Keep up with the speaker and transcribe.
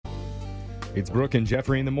It's Brooke and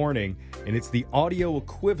Jeffrey in the morning, and it's the audio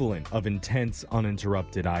equivalent of intense,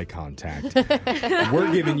 uninterrupted eye contact.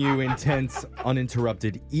 We're giving you intense,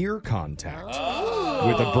 uninterrupted ear contact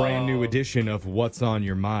with a brand new edition of What's on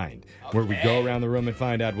Your Mind, where we go around the room and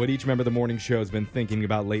find out what each member of the morning show has been thinking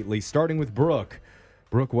about lately, starting with Brooke.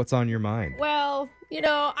 Brooke, what's on your mind? Well,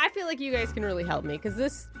 I feel like you guys can really help me because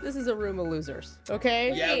this is a room of losers,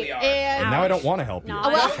 okay? Yeah, we are. And now I don't want to help you.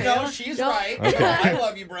 No, she's right. Okay. I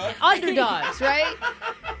love you, bro. Underdogs, right?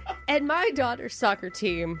 And my daughter's soccer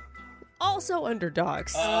team, also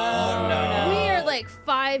underdogs. Oh, no. We are like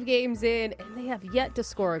 5 games in, and they have yet to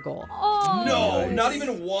score a goal. Oh, No, not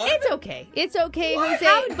even one? It's okay. It's okay, Jose.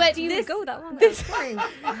 How but do you this, go that long without scoring?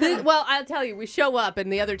 well, I'll tell you, we show up,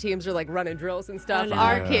 and the other teams are like running drills and stuff. Oh, no.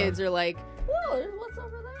 Our Yeah. kids are like, whoa, what's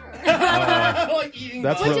over there? Like eating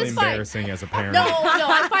That's bugs. really is fine. embarrassing as a parent. No,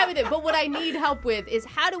 I'm fine with it. But what I need help with is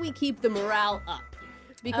how do we keep the morale up?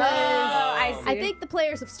 Because I see. I think the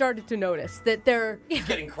players have started to notice that they're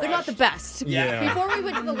Getting crushed. not the best. Yeah. Before we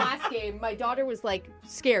went to the last game, my daughter was like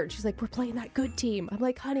scared. She's like, "We're playing that good team." I'm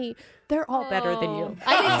like, "Honey, they're all better than you."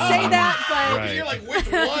 I didn't say that, but Right. You're like,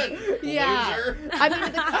 which one? yeah. Loser. I mean,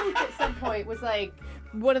 the coach at some point was like,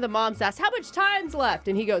 one of the moms asked, "How much time's left?"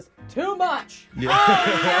 And he goes, "Too much."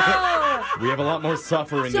 Yeah. We have a lot more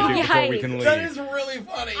suffering to do before we can leave. That is really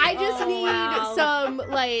funny. I just need wow. some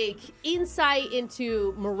like insight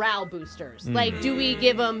into morale boosters. Like, do we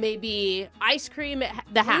give them maybe ice cream at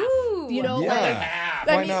the half? Ooh. Yeah. Yeah.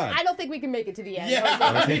 I Why mean, not? I don't think we can make it to the end.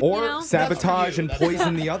 Yeah. Okay. Or know? sabotage That's and for you.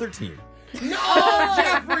 poison the other team. No,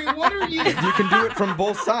 Jeffrey, what are you? You can do it from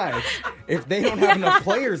both sides. If they don't have enough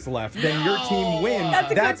players left, then your team wins. That's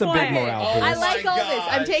a good That's a big point. morale Oh, boost. I like my all this.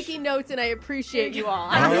 I'm gosh. taking notes and I appreciate you all.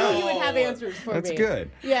 Oh. I knew you would have answers for That's me. good.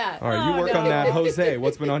 Yeah. All right, you work on that. Jose,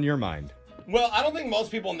 what's been on your mind? Well, I don't think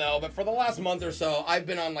most people know, but for the last month or so, I've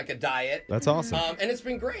been on like a diet. That's awesome. And it's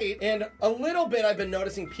been great. And a little bit, I've been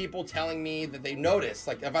noticing people telling me that they notice,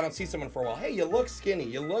 like if I don't see someone for a while, hey, you look skinny.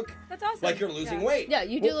 You look That's awesome. like you're losing Yeah. weight. Yeah,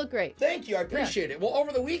 you do Well, look great. Thank you. I appreciate it. Well,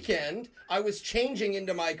 over the weekend, I was changing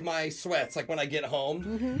into my sweats, like when I get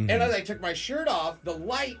home. And as I took my shirt off, the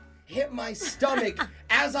light hit my stomach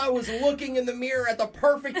as I was looking in the mirror at the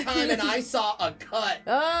perfect time, and I saw a cut.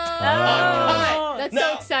 Oh, that's so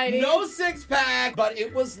Now, exciting. No six pack, but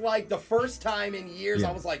it was like the first time in years Yeah.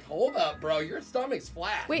 I was like, hold up, bro, your stomach's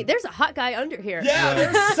flat. Wait, there's a hot guy under here. Yeah,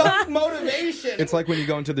 there's some motivation. It's like when you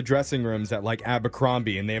go into the dressing rooms at like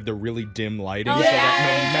Abercrombie and they have the really dim lighting, Oh, so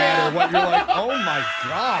that yeah. no matter what, you're like, oh my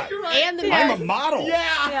god, You're right. And the I'm mirror, a model.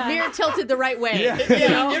 Yeah. mirror tilted the right way. Yeah.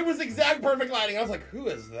 Yeah, it was exact perfect lighting. I was like, who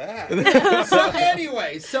is that? So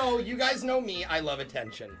anyway, so you guys know me. I love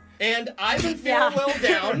attention. And I've been feeling a little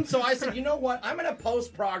down, so I said, you know what? I'm going to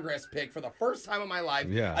post progress pic for the first time in my life.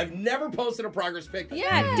 Yeah. I've never posted a progress pic.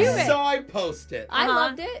 Yeah, do it. So I post it. I Uh-huh.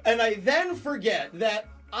 loved it. And I then forget that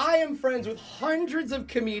I am friends with hundreds of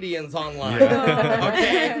comedians online. Yeah.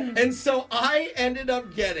 Okay? And so I ended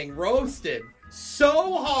up getting roasted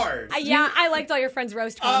so hard. Yeah, I liked all your friends'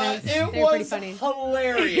 roast comments. It they were pretty was funny.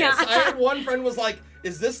 hilarious. Yeah. I had one friend was like,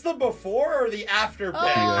 is this the before or the after pic? Oh.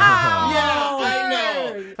 Yeah, I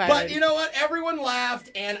know. Fine. But you know what? Everyone laughed,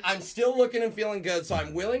 and I'm still looking and feeling good, so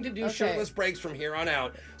I'm willing to do Okay. shirtless breaks from here on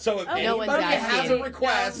out. So if No one's anybody has a asking.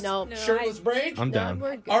 request, No. shirtless break, I'm No, down.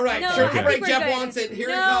 we're good. all right, No, shirtless I break. think we're Jeff good. wants it. Here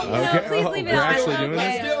No, it comes. no, Okay. please leave it We're on. actually doing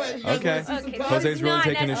Let's this? do it. You guys Okay. wanna see some Okay. colors? Jose's really Not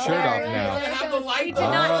taking his shirt off necessary. now. They have the light We did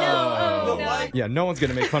not on. know. The no. light. Yeah, no one's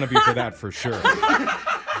gonna make fun of you for that for sure.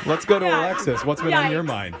 Let's go to Yeah. Alexis. What's been on your Yikes.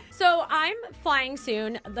 mind? So I'm flying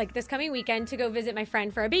soon, like this coming weekend, to go visit my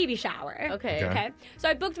friend for a baby shower. Okay. Okay. So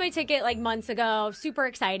I booked my ticket like months ago, super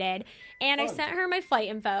excited. And I Fun. sent her my flight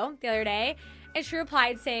info the other day. And she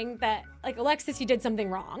replied saying that, like, Alexis, you did something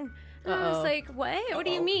wrong. And I was Uh-oh. like, what? What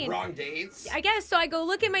do you Uh-oh, mean? Wrong dates. I guess. So I go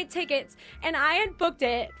look at my tickets, and I had booked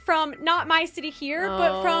it from not my city here,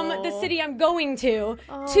 but from the city I'm going to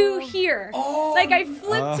here. Oh. Like, I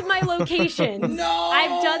flipped my locations. No.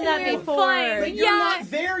 I've done that We're before. flying. But you're Yeah. not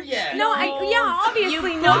there yet. No,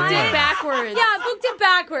 obviously You not. booked it backwards. Yeah, I booked it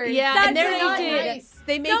backwards. Yeah, That's and they're what not I did. nice.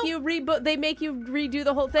 They make No. you rebook. They make you redo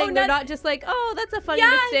the whole thing. Oh, They're not- not just like, oh, that's a funny Yeah,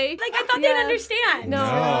 mistake. like I thought Yeah. they'd understand. No.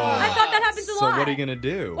 I thought that happens a So lot. what are you gonna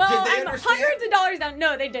do? Well, Did they I'm understand? hundreds of dollars down.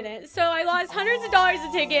 No, they didn't. So I lost hundreds of dollars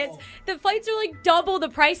of tickets. The flights are like double the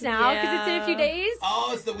price now because it's in a few Yeah. days. Oh,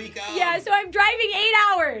 it's the week of. Yeah, so I'm driving 8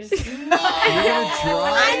 hours. No.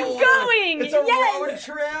 I'm going. It's a Yes. road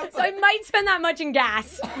trip. So I might spend that much in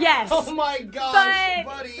gas. Yes. Oh my gosh, But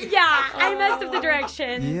buddy. yeah, I messed up the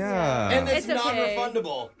directions. Yeah. And it's, It's okay.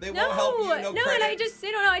 non-refundable. They won't help you. No and credit. I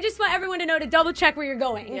don't know. I just want everyone to know to double check where you're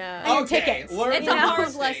going. Yeah. And your Okay, tickets. learn It's from a your hard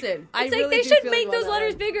mistake. lesson. It's like they should make those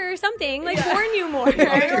letters bigger or something. Like warn you more. They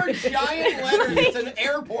are giant letters. It's an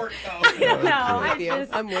airport code.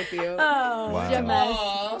 I'm with you. Oh, Wow. it's a mess.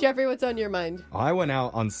 Aw. Jeffrey, what's on your mind? I went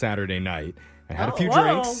out on Saturday night. I had a few whoa.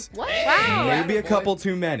 drinks. What? Hey, Maybe a attaboy. couple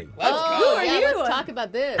too many. Let's Oh, go. are yeah, you? let's talk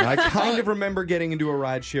about this. I kind of remember getting into a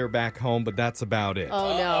rideshare back home, but that's about it.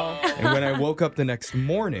 Oh, no. And when I woke up the next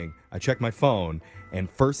morning, I checked my phone, and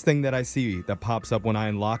first thing that I see that pops up when I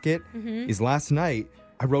unlock it is last night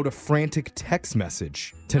I wrote a frantic text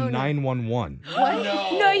message to 911. What?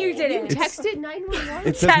 No, you didn't. Texted 911?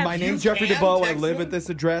 It says, Jeff, my name's you Jeffrey can DeBoe. I text live them? at this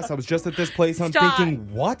address. I was just at this place. I'm Stop. thinking,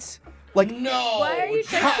 what? Like, No. Why are you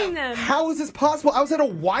texting them? how is this possible? I was at a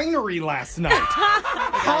winery last night.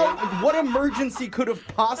 What emergency could have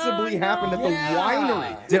possibly happened at the Yeah.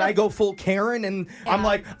 winery? Did I go full Karen? And I'm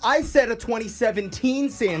like, I said a 2017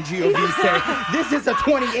 Sangiovese. This is a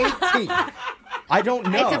 2018. I don't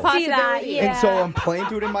know. It's a See that? possibility. Yeah. And so I'm playing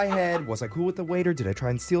through it in my head. Was I cool with the waiter? Did I try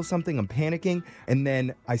and steal something? I'm panicking. And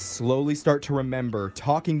then I slowly start to remember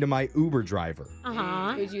talking to my Uber driver.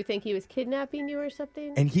 Uh-huh. Did you think he was kidnapping you or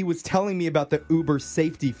something? And he was telling me about the Uber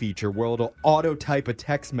safety feature where it'll auto type a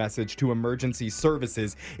text message to emergency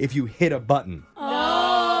services if you hit a button.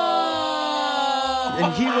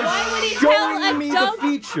 And he was Why would he tell showing a me the dumb-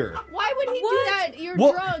 feature. Why would he do What? that? You're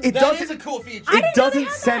Well, drunk. it That doesn't. is a cool feature. It know they doesn't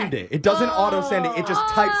had send that. it. It doesn't auto send it. It just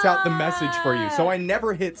types out the message for you. So I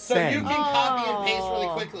never hit so you send. can copy and paste really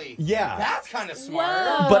quickly. Yeah. That's kind of smart.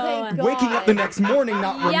 Whoa. But thank waking up the next morning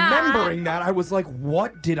not Yeah. remembering that, I was like,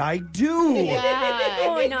 what did I do? Yeah.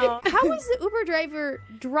 Oh, no. How was the Uber driver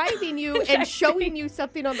driving you and showing you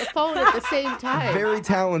something on the phone at the same time? Very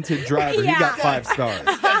talented driver. He Yeah. got 5 stars.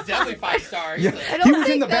 That's definitely 5 stars. Yeah. don't He was in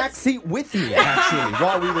think the back that's- seat with me, actually,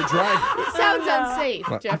 while we were driving. It sounds unsafe,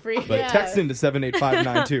 Jeffrey. But Yeah. text into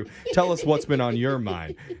 78592. Tell us what's been on your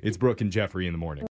mind. It's Brooke and Jeffrey in the morning.